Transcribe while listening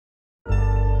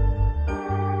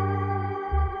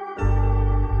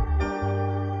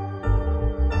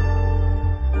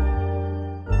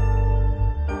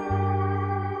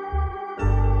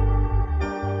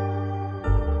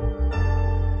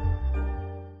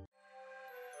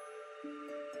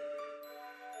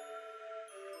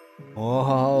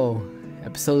Oh,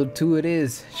 episode 2 it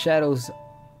is. Shadows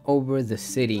over the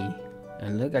city.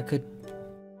 And look, I could,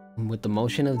 with the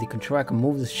motion of the control, I can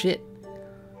move the shit.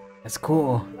 That's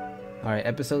cool. Alright,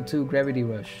 episode 2, Gravity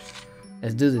Rush.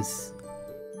 Let's do this.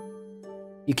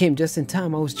 You came just in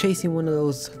time. I was chasing one of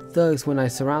those thugs when I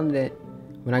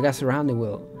got surrounded.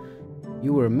 Well,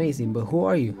 you were amazing, but who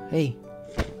are you? Hey.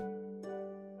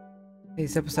 Hey,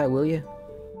 step aside, will you?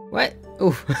 What?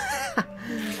 Oof.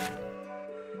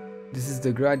 This is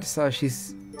the girl I just saw.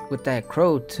 She's with that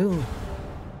crow too.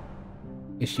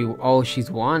 Is she? Oh, she's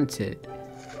wanted.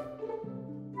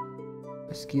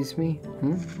 Excuse me?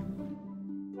 Who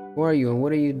are you and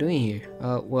what are you doing here?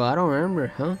 Well, I don't remember,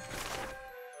 huh?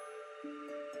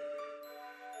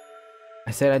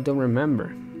 I said I don't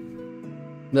remember.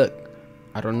 Look,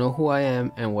 I don't know who I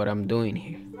am and what I'm doing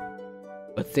here.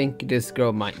 But think this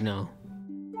girl might know.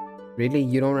 Really?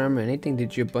 You don't remember anything?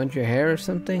 Did you bunch your hair or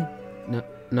something?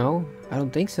 No, I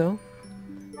don't think so.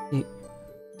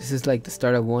 This is like the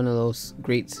start of one of those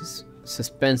great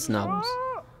suspense novels.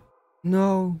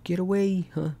 No, get away,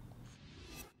 huh?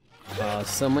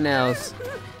 Someone else.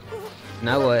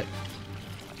 Now what?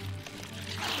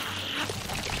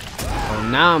 Oh,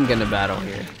 now I'm gonna battle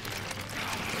here.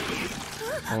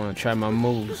 I wanna try my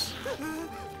moves.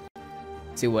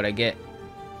 See what I get.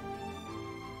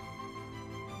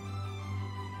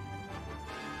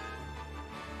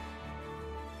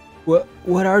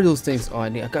 What are those things? Oh, I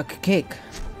got a cake.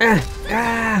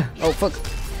 Oh fuck.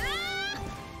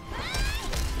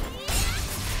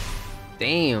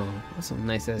 Damn, that's some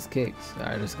nice ass kicks.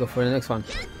 Alright, let's go for the next one.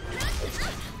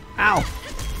 Ow!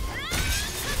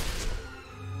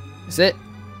 That's it.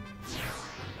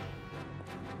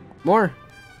 More.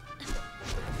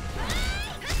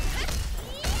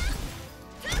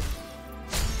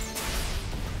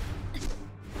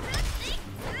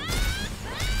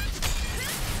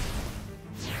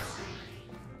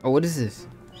 Oh, what is this?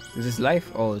 Is this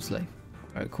life? Oh, it's life.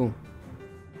 Alright, cool.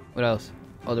 What else?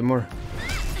 Oh, there are more.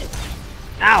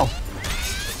 Ow!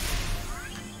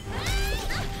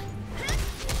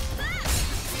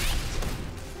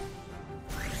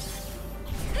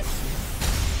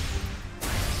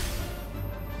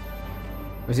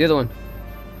 Where's the other one?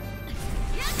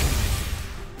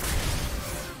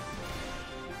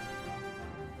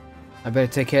 I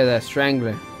better take care of that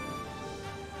strangler.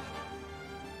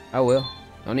 I will.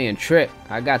 Don't even trip.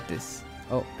 I got this.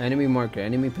 Oh, enemy marker.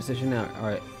 Enemy position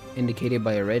are indicated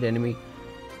by a red enemy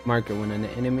marker. When an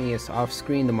enemy is off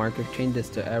screen, the marker changes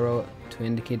to arrow to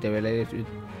indicate the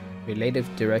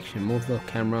relative direction. Move the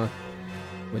camera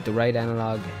with the right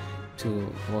analog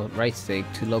right stick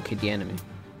to locate the enemy.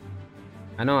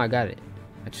 I know I got it.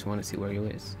 I just want to see where he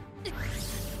is.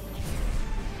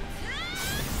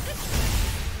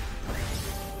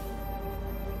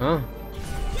 Huh?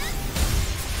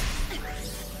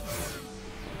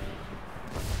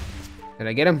 Did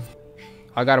I get him?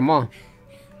 I got them all.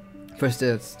 First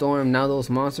the storm, now those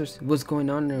monsters. What's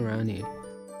going on around here?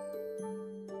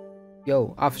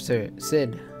 Yo, Officer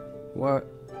Sid, where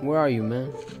are you,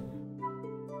 man?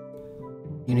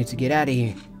 You need to get out of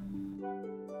here.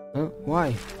 Huh?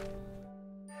 Why?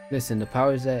 Listen, the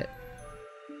powers that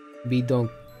be don't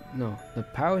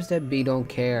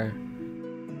care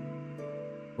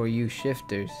for you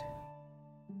shifters.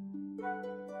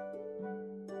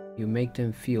 You make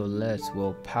them feel less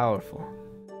powerful.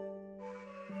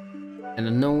 And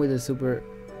unknown with superpowers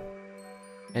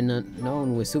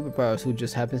who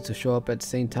just happens to show up at the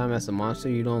same time as the monster,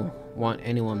 you don't want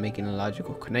anyone making a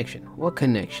logical connection. What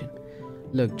connection?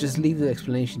 Look, just leave the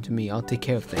explanation to me. I'll take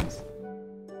care of things.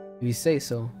 If you say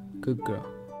so, good girl.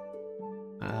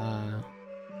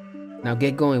 Now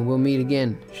get going. We'll meet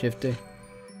again, Shifter.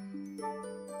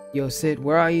 Yo, Sid,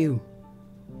 where are you?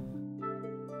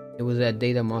 It was that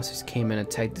day the monsters came and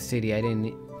attacked the city. I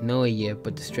didn't know it yet,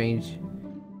 but the strange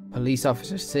police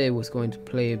officer Sid was going to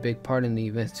play a big part in the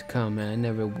events to come, and I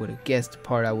never would have guessed the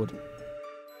part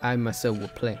I myself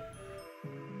would play.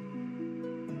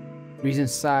 Recent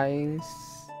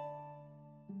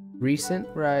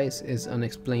rise is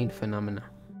unexplained phenomena.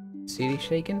 City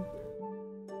shaken?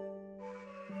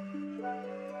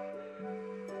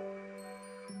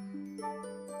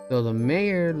 So the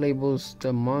mayor labels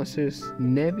the monsters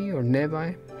Nevi or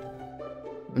Nevi.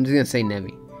 I'm just gonna say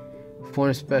Nevi. Form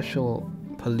a special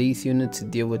police unit to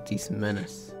deal with these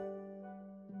menace.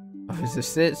 Officer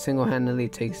Sid single-handedly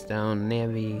takes down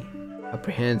Nevi,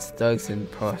 apprehends thugs in the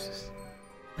process.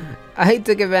 I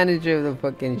took advantage of the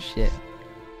fucking shit.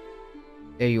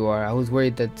 There you are. I was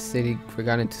worried that the city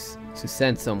forgotten to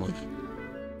send someone.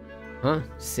 Huh?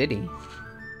 City?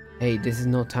 Hey, this is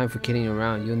no time for kidding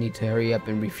around. You'll need to hurry up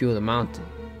and refuel the mountain.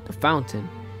 the fountain.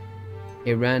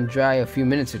 It ran dry a few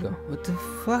minutes ago. What the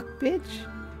fuck, bitch?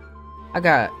 I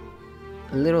got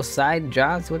little side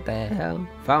jobs. What the hell?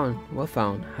 Fountain? What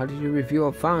fountain? How did you review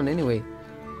a fountain anyway?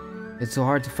 It's so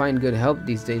hard to find good help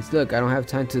these days. Look, I don't have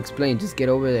time to explain. Just get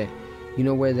over there. You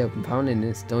know where the fountain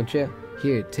is, don't you?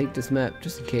 Here, take this map,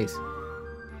 just in case.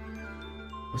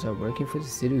 Was I working for the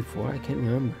city before? I can't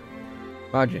remember.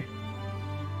 Roger.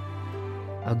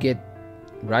 I'll get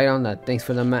right on that. Thanks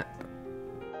for the map.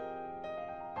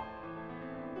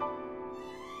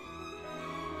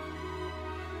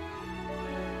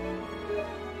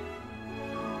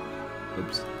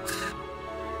 Oops.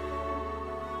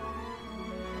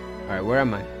 Alright, where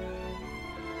am I?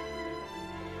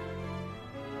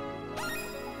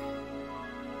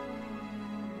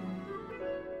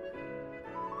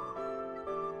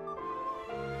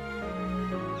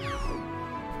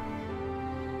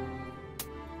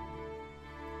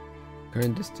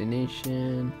 Current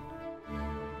destination.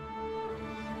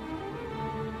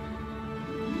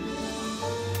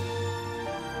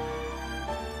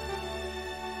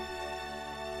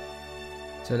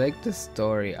 Select the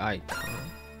story icon.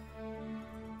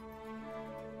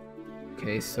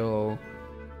 Okay, so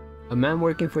a man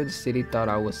working for the city thought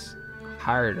I was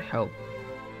hired help.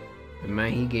 The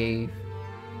map he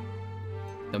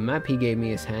gave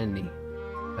me is handy,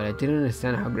 but I didn't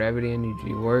understand how gravity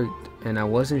energy worked, and I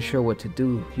wasn't sure what to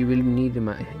do. He really needed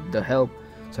the help,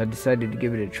 so I decided to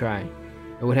give it a try.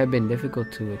 It would have been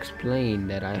difficult to explain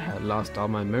that I had lost all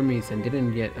my memories and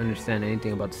didn't yet understand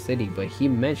anything about the city, but he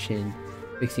mentioned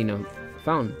fixing a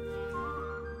fountain,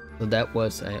 so that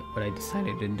was what I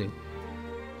decided to do.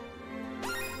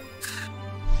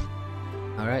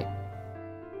 Alright,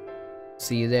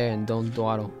 see you there, and don't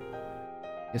dawdle.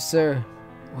 Yes sir.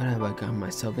 What have I gotten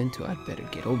myself into? I'd better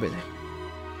get over there.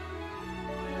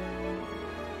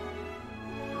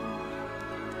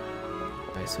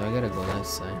 Alright, so I gotta go that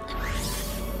side.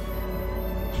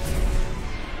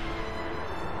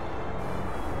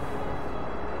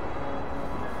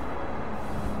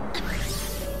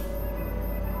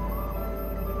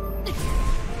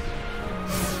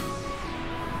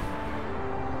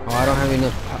 Oh, I don't have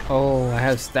enough. Oh, I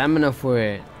have stamina for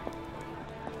it.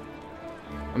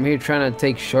 I'm here trying to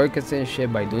take shortcuts and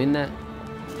shit by doing that.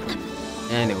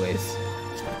 Anyways.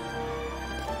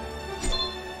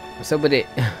 What's up with it?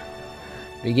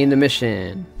 Begin the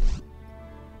mission.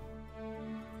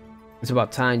 It's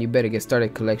about time. You better get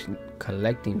started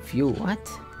collecting fuel. What?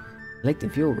 Collecting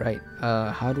fuel, right?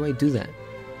 How do I do that?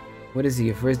 What is it,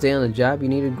 your first day on the job? You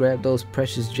need to grab those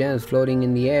precious gems floating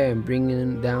in the air and bring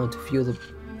them down to fuel the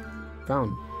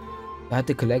fountain. I have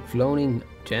to collect floating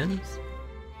gems?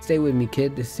 Stay with me,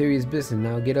 kid. This is serious business.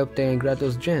 Now get up there and grab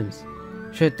those gems.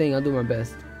 Sure thing, I'll do my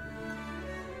best.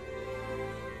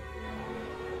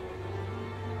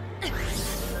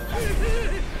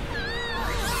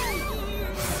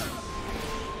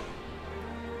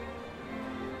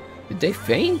 Did they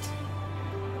faint?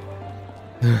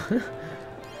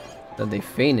 Thought they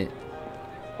fainted.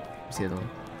 Let's see the one.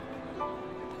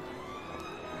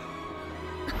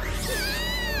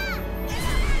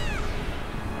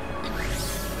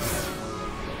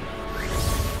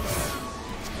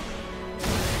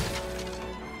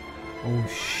 Oh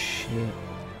shit.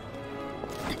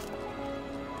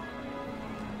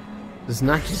 It's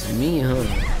not just me, huh?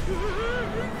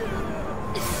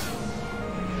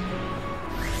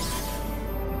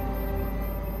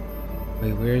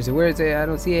 Wait, where is it? Where is it? I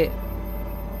don't see it.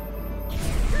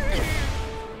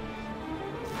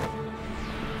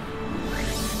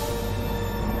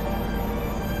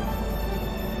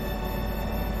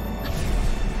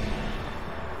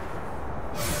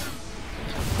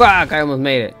 Fuck, I almost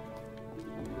made it.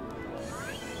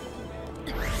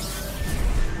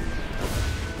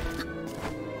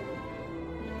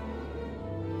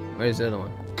 Where's the other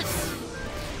one?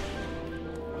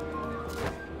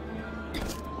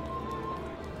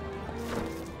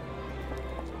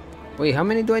 Wait, how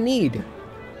many do I need?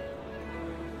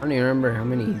 I don't even remember how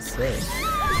many he said.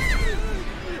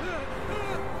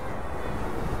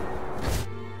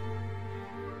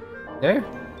 There?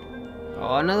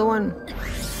 Oh, another one?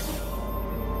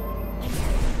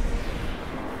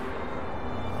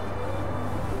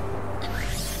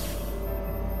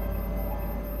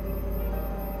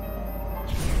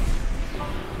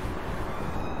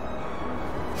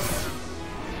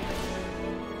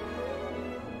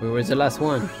 Wait, where's the last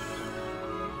one?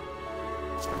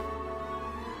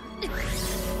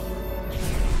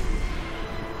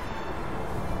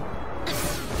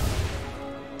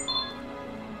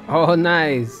 Oh,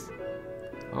 nice.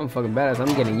 I'm fucking badass.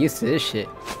 I'm getting used to this shit.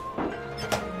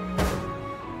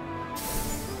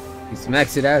 These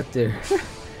Smacks it out there.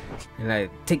 And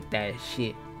like, take that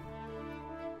shit.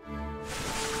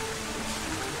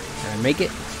 Can I make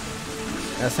it?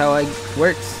 That's how it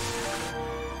works.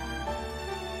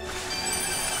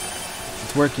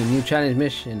 It's working. New challenge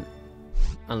mission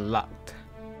unlocked.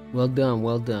 Well done,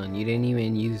 well done. You didn't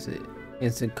even use it.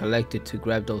 Instant collector to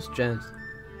grab those gems.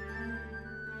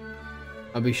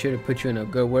 I'll be sure to put you in a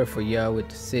good word for y'all with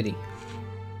the city.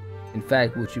 In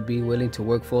fact, would you be willing to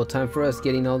work full time for us,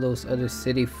 getting all those other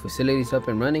city facilities up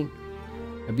and running?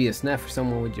 It'd be a snap for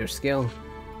someone with your skill.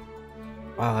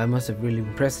 Wow, I must have really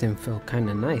impressed him. Felt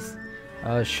kinda nice.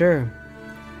 Sure.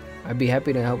 I'd be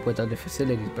happy to help with other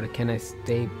facilities, but can I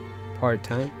stay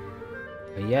part-time?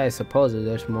 Yeah, I suppose if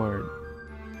there's more.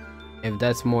 If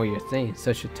that's more your thing.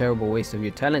 Such a terrible waste of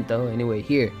your talent though. Anyway,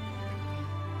 here.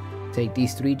 Take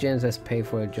these 3 gems as pay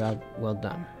for a job well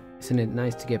done. Isn't it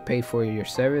nice to get paid for your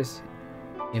service?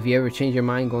 If you ever change your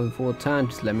mind going full time,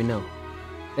 just let me know.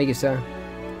 Thank you, sir.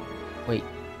 Wait,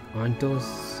 aren't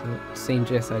those same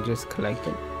gems I just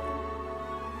collected?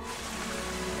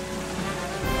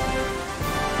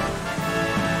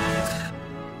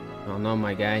 Oh no,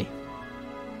 my guy.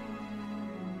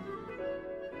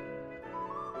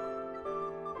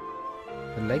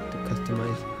 I like the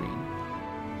customized green.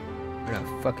 Where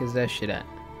the fuck is that shit at?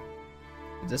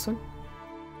 Is this one?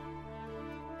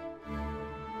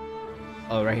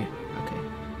 Oh, right here. Okay.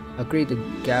 Upgrade the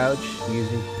gouge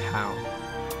using POW.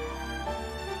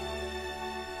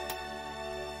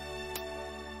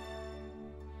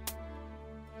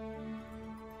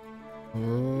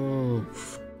 Oh.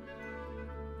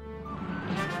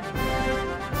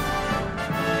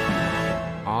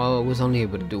 Oh, it was only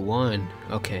able to do 1.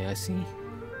 Okay, I see.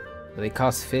 They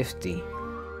cost 50.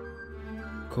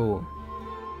 Cool.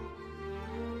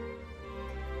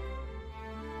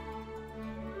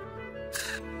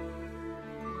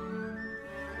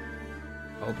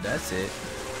 Oh, that's it.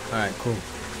 Alright, cool.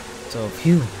 So,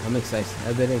 phew, I'm excited.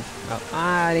 I better. Oh,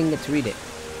 I didn't get to read it.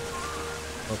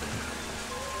 Okay.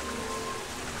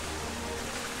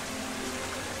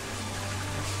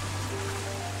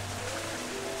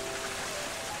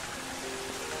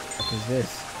 What is this?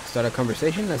 Start a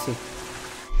conversation? Let's see.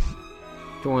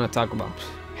 What do you want to talk about?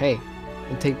 Hey,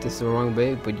 I take this the wrong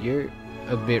way, but you're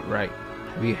a bit right.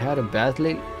 Have you had a bath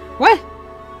lately? What?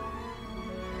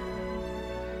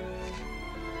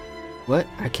 What?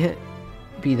 I can't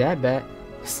be that bad.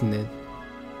 Snid.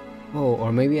 Oh,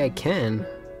 or maybe I can.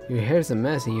 Your hair's a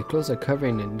mess and your clothes are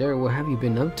covering in dirt. What have you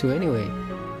been up to anyway?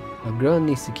 A girl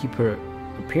needs to keep her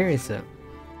appearance up.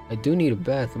 I do need a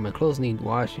bath and my clothes need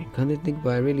washing. Come to think,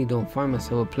 but I really don't find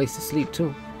myself a place to sleep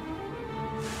too.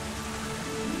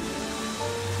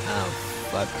 Oh,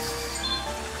 fucks.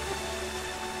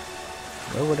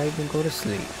 Where would I even go to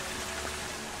sleep?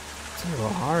 It's a little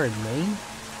hard, man.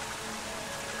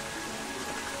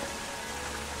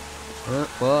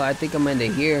 Well, I think I'm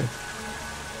ending here.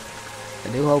 I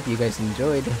do hope you guys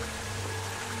enjoyed.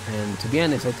 And to be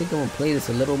honest, I think I'm gonna play this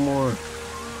a little more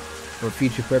for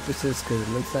future purposes, because it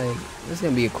looks like this is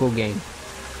gonna be a cool game.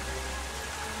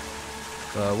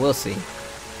 But we'll see.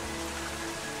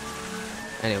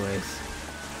 Anyways,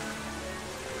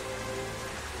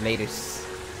 latest.